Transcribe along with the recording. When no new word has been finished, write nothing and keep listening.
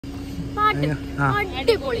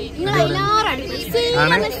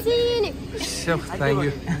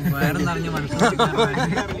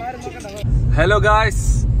Hello guys,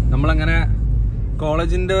 നമ്മളങ്ങനെ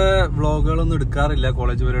കോളേജിന്റെ വ്ളോഗുകളൊന്നും എടുക്കാറില്ല.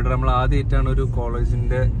 കോളേജ് പരിപാടി നമ്മൾ ആദ്യമായിട്ടാണ് ഒരു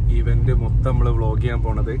കോളേജിന്റെ ഇവന്റ് മൊത്തം നമ്മൾ വ്ളോഗ് ചെയ്യാൻ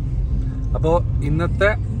പോണത്. അപ്പോൾ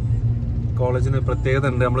ഇന്നത്തെ കോളേജിന് പ്രത്യേകത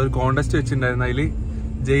ഉണ്ട്. നമ്മളൊരു കോണ്ടസ്റ്റ് വെച്ചിട്ടുണ്ടായിരുന്നു, അതിൽ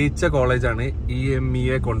ജയിച്ച കോളേജാണ്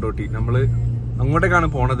EMEA കൊണ്ടോട്ടി. നമ്മൾ അങ്ങോട്ടേക്കാണ്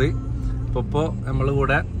പോണത്. അപ്പോൾ നമ്മള്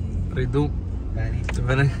കൂടെ റിതു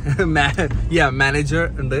മാനേജർ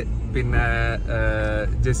ഉണ്ട്, പിന്നെ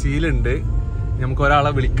ജസീലുണ്ട്. നമുക്ക്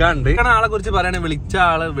ഒരാളെ വിളിക്കാനുണ്ട്. ആളെ കുറിച്ച് പറയണേ,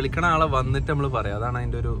 വിളിക്കണ ആളെ വന്നിട്ട് നമ്മൾ പറയാം. അതാണ്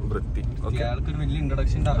അതിന്റെ ഒരു വൃത്തി. വലിയ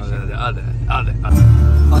ഇൻട്രൊഡക്ഷൻ. അതെ അതെ,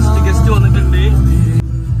 ഫസ്റ്റ് ഗസ്റ്റ് വന്നിട്ടുണ്ട്.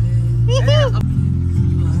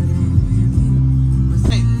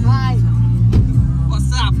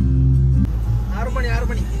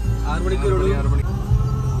 6 മണിക്ക്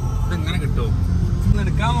ഇതെങ്ങനെ കിട്ടുമോ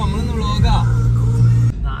എടുക്കാം? നമ്മളൊന്ന് വ്ളോഗാ.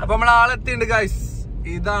 അപ്പൊ നമ്മളെ ആളെത്തിണ്ട് ഗൈസ്.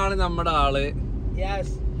 ഇതാണ് നമ്മുടെ ആള്.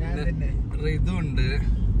 റിതു ഉണ്ട്,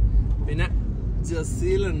 പിന്നെ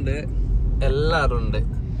ജസീലുണ്ട്, എല്ലാരും ഉണ്ട്.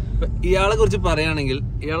 ഇയാളെ കുറിച്ച് പറയുകയാണെങ്കിൽ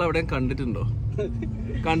ഇയാൾ എവിടെയും കണ്ടിട്ടുണ്ടോ?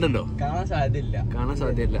 കാണാൻ സാധ്യല്ല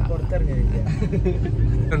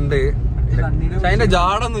ഉണ്ട്. അതിന്റെ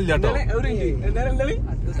ജാടൊന്നും ഇല്ല കേട്ടോ.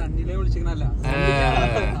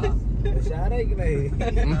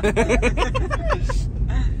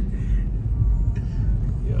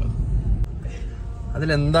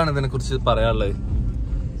 അതിലെന്താണ് ഇതിനെ കുറിച്ച് പറയാനുള്ളത്?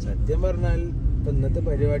 സത്യം പറഞ്ഞാൽ ഇന്നത്തെ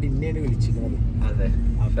പരിപാടി ഇന്നെയാണ് വിളിച്ചിരിക്കുന്നത്.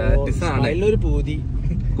 ഒരു പൂതി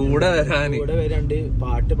കൂടെ വരാണ്ട്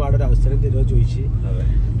പാട്ട് പാടൊരു അവസരം തരുമോ ചോദിച്ച്.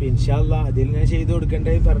 ഇൻഷാ അല്ലാഹ് അതിൽ ഞാൻ ചെയ്തു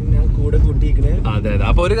കൊടുക്കണ്ടേ പറഞ്ഞ് ഞാൻ കൂടെ കൂട്ടിയിരിക്കണേ. അതെ.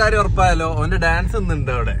 അപ്പൊ ഒരു കാര്യം ഉറപ്പായല്ലോ, അവന്റെ ഡാൻസ്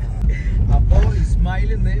ഒന്നുണ്ട് അവിടെ. അപ്പൊ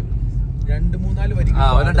ഇസ്മായിൽ 2-3 വരി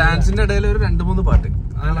അവന്റെ ഡാൻസിന്റെ ഇടയിൽ ഒരു 2-3 പാട്ട്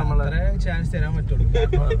ചാൻസ് തരാൻ പറ്റുള്ളൂ.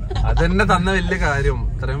 അതെന്നെ തന്ന വലിയ കാര്യം.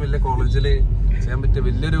 ഇത്രയും വലിയ കോളേജില് ചെയ്യാൻ പറ്റിയ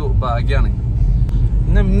വലിയൊരു ഭാഗ്യാണ്.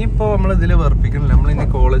 ഇനിയിപ്പോ നമ്മൾ ഇതില് വെറുപ്പിക്കണില്ല, നമ്മൾ ഇനി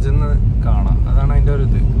കോളേജിൽ നിന്ന് കാണാം. അതാണ് അതിന്റെ ഒരു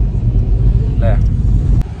ഇത് അല്ലേ?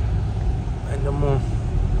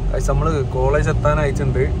 നമ്മള് കോളേജ് എത്താൻ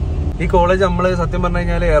അയച്ചിട്ടുണ്ട്. ഈ കോളേജ് നമ്മള് സത്യം പറഞ്ഞു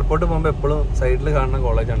കഴിഞ്ഞാല് എയർപോർട്ട് പോകുമ്പോ എപ്പോഴും സൈഡിൽ കാണുന്ന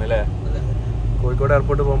കോളേജാണ് അല്ലേ? കോഴിക്കോട്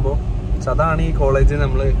എയർപോർട്ട് പോകുമ്പോ. അതാണ് ഈ കോളേജ്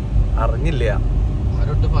നമ്മള് അറിഞ്ഞില്ല,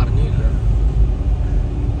 ആരോട്ട് പറഞ്ഞില്ല.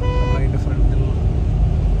 അതിന്റെ ഫ്രണ്ടിൽ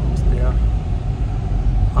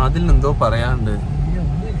അതിൽ എന്തോ പറയാനുണ്ട്.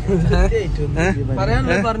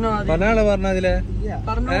 പറഞ്ഞാലോ പറഞ്ഞതിലെ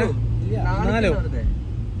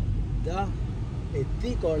എത്തി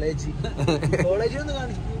കോളേജ് ഒന്ന്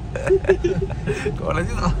കാണിച്ചു.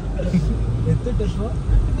 കോളേജ്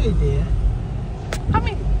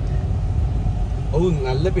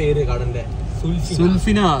നല്ല പേര് കടന്റെ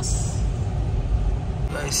സുൽഫിനാസ്.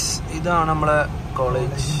 ഇതാണ് നമ്മളെ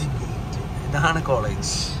കോളേജ്.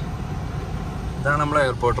 ഇതാണ് നമ്മളെ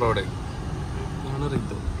എയർപോർട്ട് റോഡ്. ഇതാണ്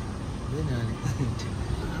റിതു.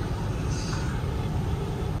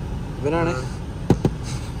 ഇവനാണ്.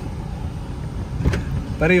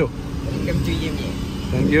 പറയൂ.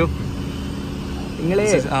 Thank you. നിങ്ങള്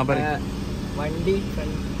വണ്ടി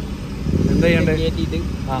എന്താ ചെയ്യണ്ടേ?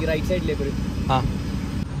 റൈറ്റ് സൈഡിലേക്ക്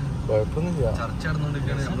കുഴപ്പമൊന്നുമില്ല. ചർച്ച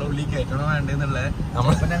നടന്നുകൊണ്ടിരിക്കുകയാണ്. നമ്മളെ ഉള്ളിൽ കയറ്റണോ വേണ്ടെന്നുള്ളത്.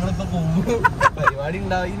 ഞങ്ങളിപ്പോ പോകും. പരിപാടി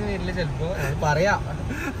ഉണ്ടാവിന്ന് വരില്ല ചിലപ്പോ, പറയാം.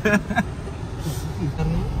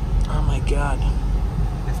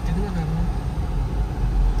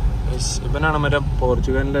 ഇവനാണ് മറ്റേ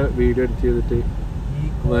പോർച്ചുഗലിന്റെ വീഡിയോ എഡിറ്റ് ചെയ്തിട്ട്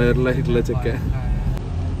വൈറലായിട്ടുള്ള ചെക്ക.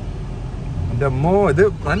 എന്റെ അമ്മോ, ഇത്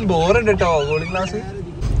നല്ല ബോറുണ്ട് കേട്ടോ. കൂളിംഗ് ക്ലാസ്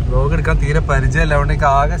വ്ലോഗ് എടുക്കാൻ തീരെ പരിചയമില്ല. അതുകൊണ്ട്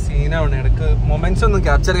ആകെ സീനാവണേ. ഇടക്ക് മൊമെന്റ്സ് ഒന്നും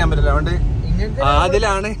ക്യാപ്ചർ ചെയ്യാൻ പറ്റില്ല. അതുകൊണ്ട്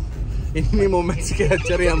അതിലാണ് ഇനി മൊമെന്റ്സ്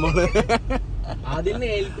ക്യാപ്ചർ ചെയ്യാൻ പോകുന്നത്.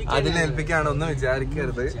 അതിനെ ഏൽപ്പിക്കാണ്. ഒന്നും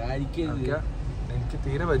വിചാരിക്കരുത്. എനിക്ക്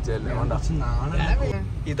തീരെ പരിചയമില്ല.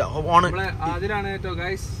 അതിലാണ് കേട്ടോ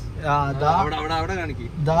ഗൈസ്. അവിടെ കാണിക്കും.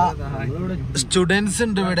 സ്റ്റുഡൻസ്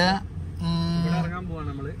ഉണ്ട് ഇവിടെ.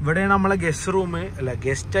 ഇവിടെ നമ്മളെ ഗസ്റ്റ് റൂം അല്ല,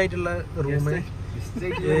 ഗസ്റ്റ് ആയിട്ടുള്ള റൂം.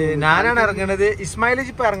 ഞാനാണ് ഇറങ്ങണത്. ഇസ്മായിൽ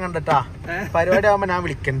ഇപ്പൊ ഇറങ്ങണ്ടട്ടാ, പരിപാടി ആവുമ്പോ ഞാൻ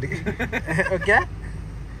വിളിക്കണ്ട്. ഓക്കെ.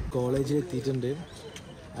 കോളേജിൽ എത്തിയിട്ടുണ്ട്.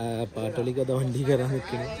 പാട്ടോളിക്ക് അത് വണ്ടി കയറാൻ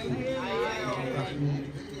നിൽക്കണേ.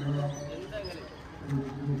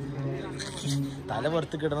 തല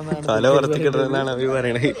പുറത്ത് കിടന്നാണ് അവര്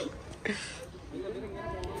പറയണേ.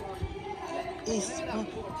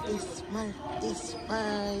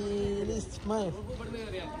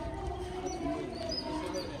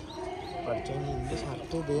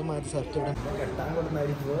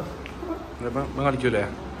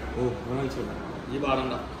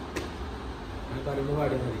 കളിക്കൂലേ?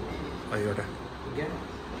 ആയിക്കോട്ടെ.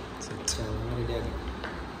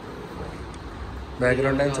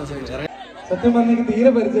 ബാക്ക്ഗ്രൗണ്ട് ഡാൻസ് സത്യം പറഞ്ഞെങ്കിൽ തീരെ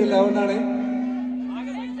പരിചയമില്ല, അതുകൊണ്ടാണ്.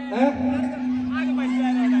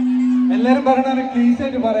 എല്ലാരും പറയണ ക്ലീസ്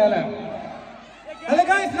ആയിട്ട് പറയാലേ. ഹലോ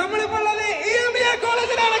ഗൈസ്, നമ്മളിപ്പോ ഉള്ളത് EMEA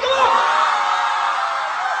കോളേജിലാണ്.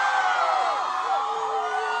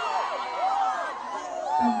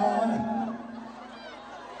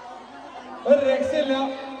 ഒരു രക്ഷയില്ല.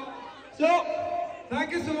 So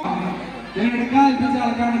thank you so much. ഞാൻ എടുക്കാൻ ഏൽപ്പിച്ച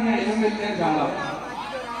ആൾക്കാണെങ്കിൽ ഏറ്റവും വലിയ ആളാണ്.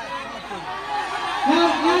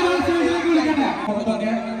 വിളിക്കട്ടെ,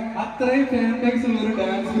 അത്രയും ഫാൻ ബേസ് ഉള്ള ഒരു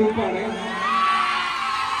ഡാൻസ് ഗ്രൂപ്പാണ്.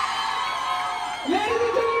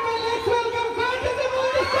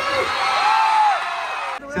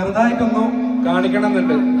 ചെറുതായിട്ടൊന്നും കാണിക്കണം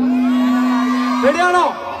എന്നുണ്ട്. റെഡിയാണോ?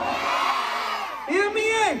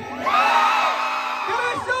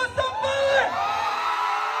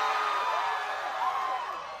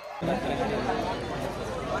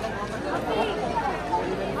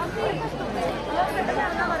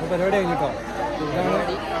 പരിപാടി കഴിഞ്ഞിട്ടോ?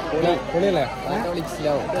 പൊളിയല്ലേ?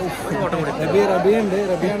 റബിയുണ്ട്.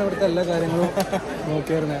 റബിയാണ് ഇവിടുത്തെ എല്ലാ കാര്യങ്ങളും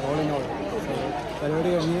നോക്കിയായിരുന്നത്. ഓൾ ഇൻ ഓൾ പരിപാടി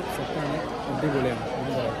കഴിഞ്ഞ് സെറ്റാണ്. അടിപൊളിയാണ്.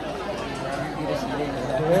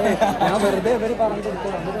 ഞാൻ വെറുതെ ഇവര് പറഞ്ഞു കൊടുത്തു.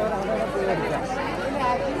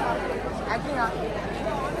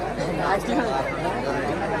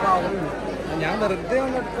 ഞാൻ വെറുതെ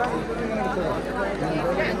ഒന്ന് എടുക്കാൻ എടുത്തതോ.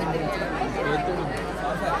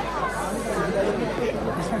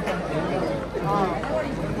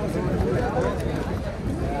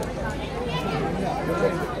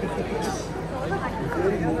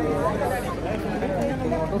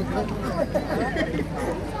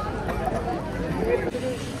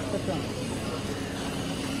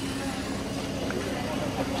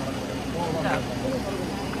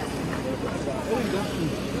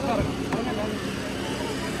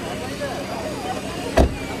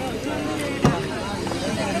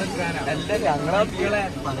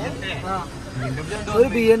 ഒരു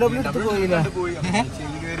BMW എടുത്ത് പോയില്ല.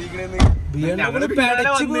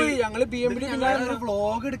 ഞങ്ങള് BMW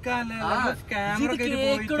വ്ളോഗ് എടുക്കാനല്ലേ.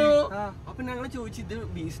 അപ്പൊ ഞങ്ങള് ചോദിച്ചു, ഇത്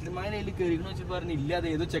ബീസ്ലമാൻ അതിൽ കയറിക്കണോ വെച്ച് പറഞ്ഞില്ല. അത്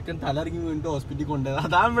ഏതോ ചെക്കൻ തലറിങ്ങി വീണ്ടും ഹോസ്പിറ്റലിൽ കൊണ്ടുപോയത്.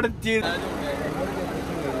 അതാണ് ഇവിടെ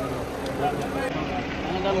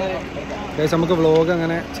നമുക്ക് വ്ളോഗ്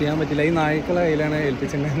അങ്ങനെ ചെയ്യാൻ പറ്റില്ല. ഈ നായ്ക്കളെ കയ്യിലാണ്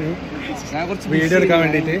ഏൽപ്പിച്ചിട്ടുണ്ടായിരുന്നു വീഡിയോ എടുക്കാൻ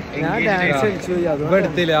വേണ്ടിട്ട്. ഞാൻ ഡാൻസ് കളിച്ചു.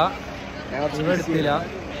 ഇവ എടുത്തില്ല.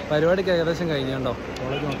 പരിപാടിക്ക് ഏകദേശം കഴിഞ്ഞോ.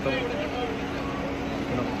 കോളേജ് മൊത്തം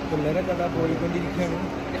പിള്ളേരൊക്കെ പോയിക്കൊണ്ടിരിക്കുകയാണ്.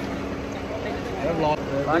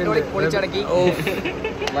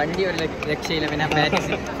 വണ്ടി ഒരു രക്ഷയില്ല. പിന്നെ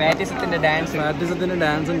പാറ്റിസത്തിന്റെ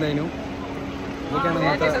ഡാൻസ് ഉണ്ടായിരുന്നു.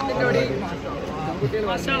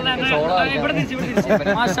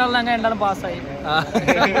 രണ്ടാളും പാസ്സായി.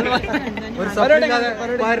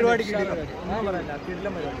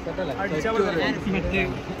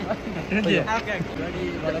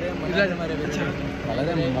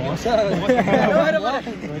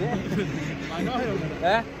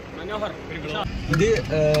 ഇത്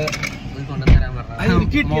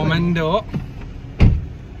മൊമെന്റോ.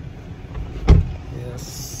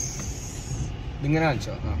 ഇങ്ങനെ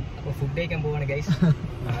കാണിച്ചോ? ഫുഡ് കഴിക്കാൻ പോവാണ് ഗൈസ്.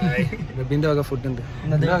 റബിന്റെ വക ഫുഡ് ഉണ്ട്.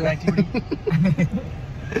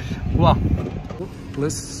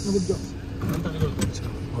 പ്ലസ്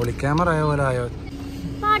ഹോളി ക്യാമറ ആയ പോലെ ആയോ?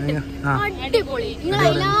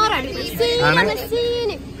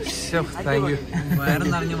 Thank you.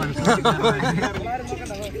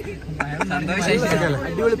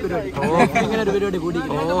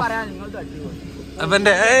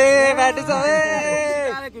 അവന്റെ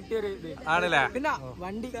ആണല്ലേ?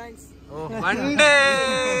 വണ്ടി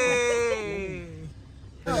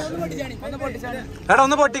എടാ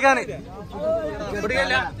ഒന്ന് പൊട്ടിക്കാന്.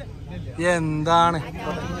 എന്താണ്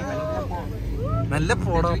നല്ല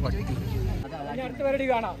പോടോ പട്ടി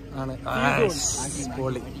ആണ്.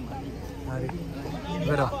 പൊളി.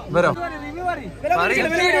 വരോ വരോ.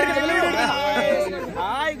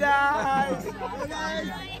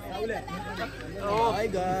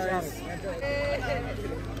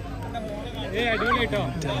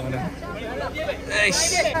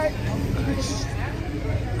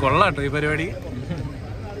 കൊള്ളാട്ടോ ഈ പരിപാടി.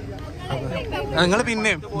 നിങ്ങള്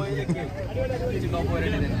പിന്നെ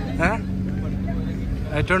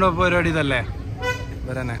ഏറ്റവും ടോപ്പ് പരിപാടി ഇതല്ലേ?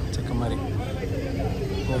 വരനെ ചെക്കന്മാര്.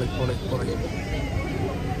 പൊളി പൊളി പൊളി.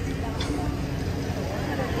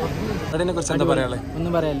 അതിനെ കുറിച്ച് എന്താ പറയാ?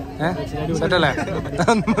 ഒന്നും പറയാല്ല. സെറ്റല്ലേ?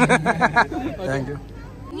 Thank you.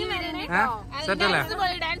 സെറ്റല്ലേ?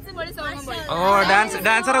 ഓ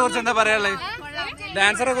ഡാൻസറെ കുറിച്ച് എന്താ പറയാ?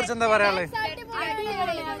 ഡാൻസറെ കുറിച്ച് എന്താ പറയാ?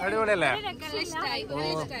 അടിപൊളിയല്ലേ? ഓ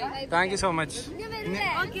താങ്ക് യു സോ മച്ച്.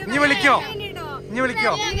 ഇനി വിളിക്കോ?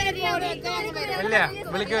 ഇല്ല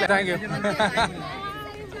വിളിക്കോ? Thank you.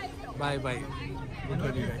 Bye bye.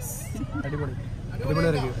 അടിപൊളി അടിപൊളി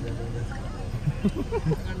റിവ്യൂ.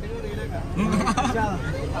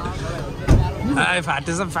 Hi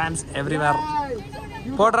ഫാറ്റിസം fans everywhere.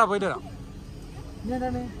 പോട്രാ പോയിട്ട് വരാം.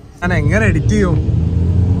 ഞാൻ എങ്ങനെ എഡിറ്റ് ചെയ്യും?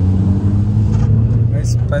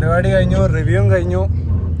 പരിപാടി കഴിഞ്ഞു, റിവ്യൂവും കഴിഞ്ഞു,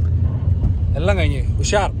 എല്ലാം കഴിഞ്ഞു.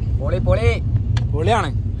 ഉഷാർ. പൊളി പൊളി പൊളിയാണ്.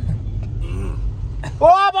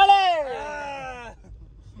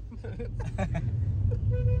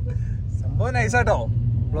 സംഭവം നൈസാട്ടോ.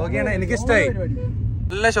 വ്ലോഗ് ചെയ്യണ എനിക്ക് ഇഷ്ടമായി.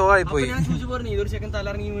 നല്ല ഷോ ആയി പോയി. ഇതൊരു ചെക്കൻ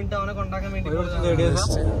തലറങ്ങി വീണിട്ട് അവനെ കൊണ്ടാക്കാൻ വേണ്ടി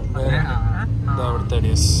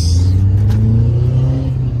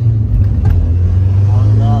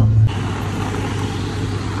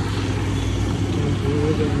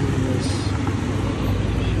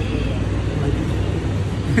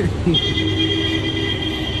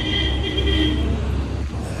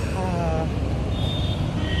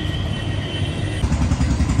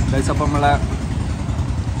അപ്പം നമ്മളെ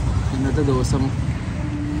ഇന്നത്തെ ദിവസം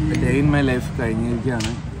ഡേ ഇൻ മൈ ലൈഫ്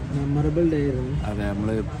കഴിഞ്ഞിരിക്കുകയാണ്. മെമ്മറബിൾ ഡേ ആയിരുന്നു. അതെ, നമ്മൾ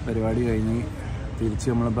പരിപാടി കഴിഞ്ഞ് തിരിച്ച്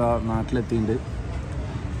നമ്മളിപ്പോൾ നാട്ടിലെത്തിയിട്ടുണ്ട്.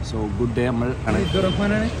 So good day. നമ്മൾ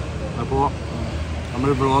അപ്പോൾ നമ്മൾ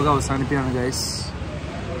വ്ളോഗ് അവസാനിപ്പിക്കുകയാണ് ഗൈസ്.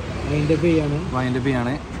 വൈൻഡപ്പ്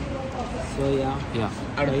ചെയ്യാണ്.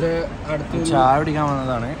 ചായ കുടിക്കാൻ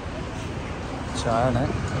വന്നതാണ്. ചായയാണ്.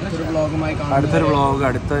 അടുത്തൊരു വ്ളോഗ്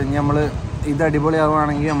ഇനി നമ്മൾ ഇത്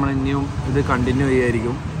അടിപൊളിയാവുകയാണെങ്കിൽ നമ്മൾ ഇനിയും ഇത് കണ്ടിന്യൂ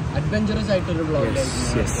ചെയ്യായിരിക്കും. അഡ്വഞ്ചറസ് ആയിട്ടൊരു വ്ളോഗ്.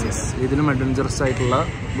 ഇതിലും അഡ്വഞ്ചറസ് ആയിട്ടുള്ള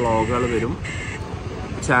വ്ളോഗുകൾ വരും.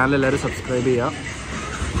 ചാനൽ എല്ലാവരും സബ്സ്ക്രൈബ് ചെയ്യുക,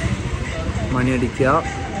 മണിയടിക്കുക.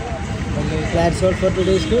 That's all for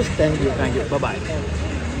today's news. Thank you. Bye-bye.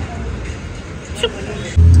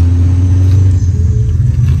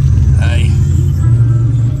 Hi.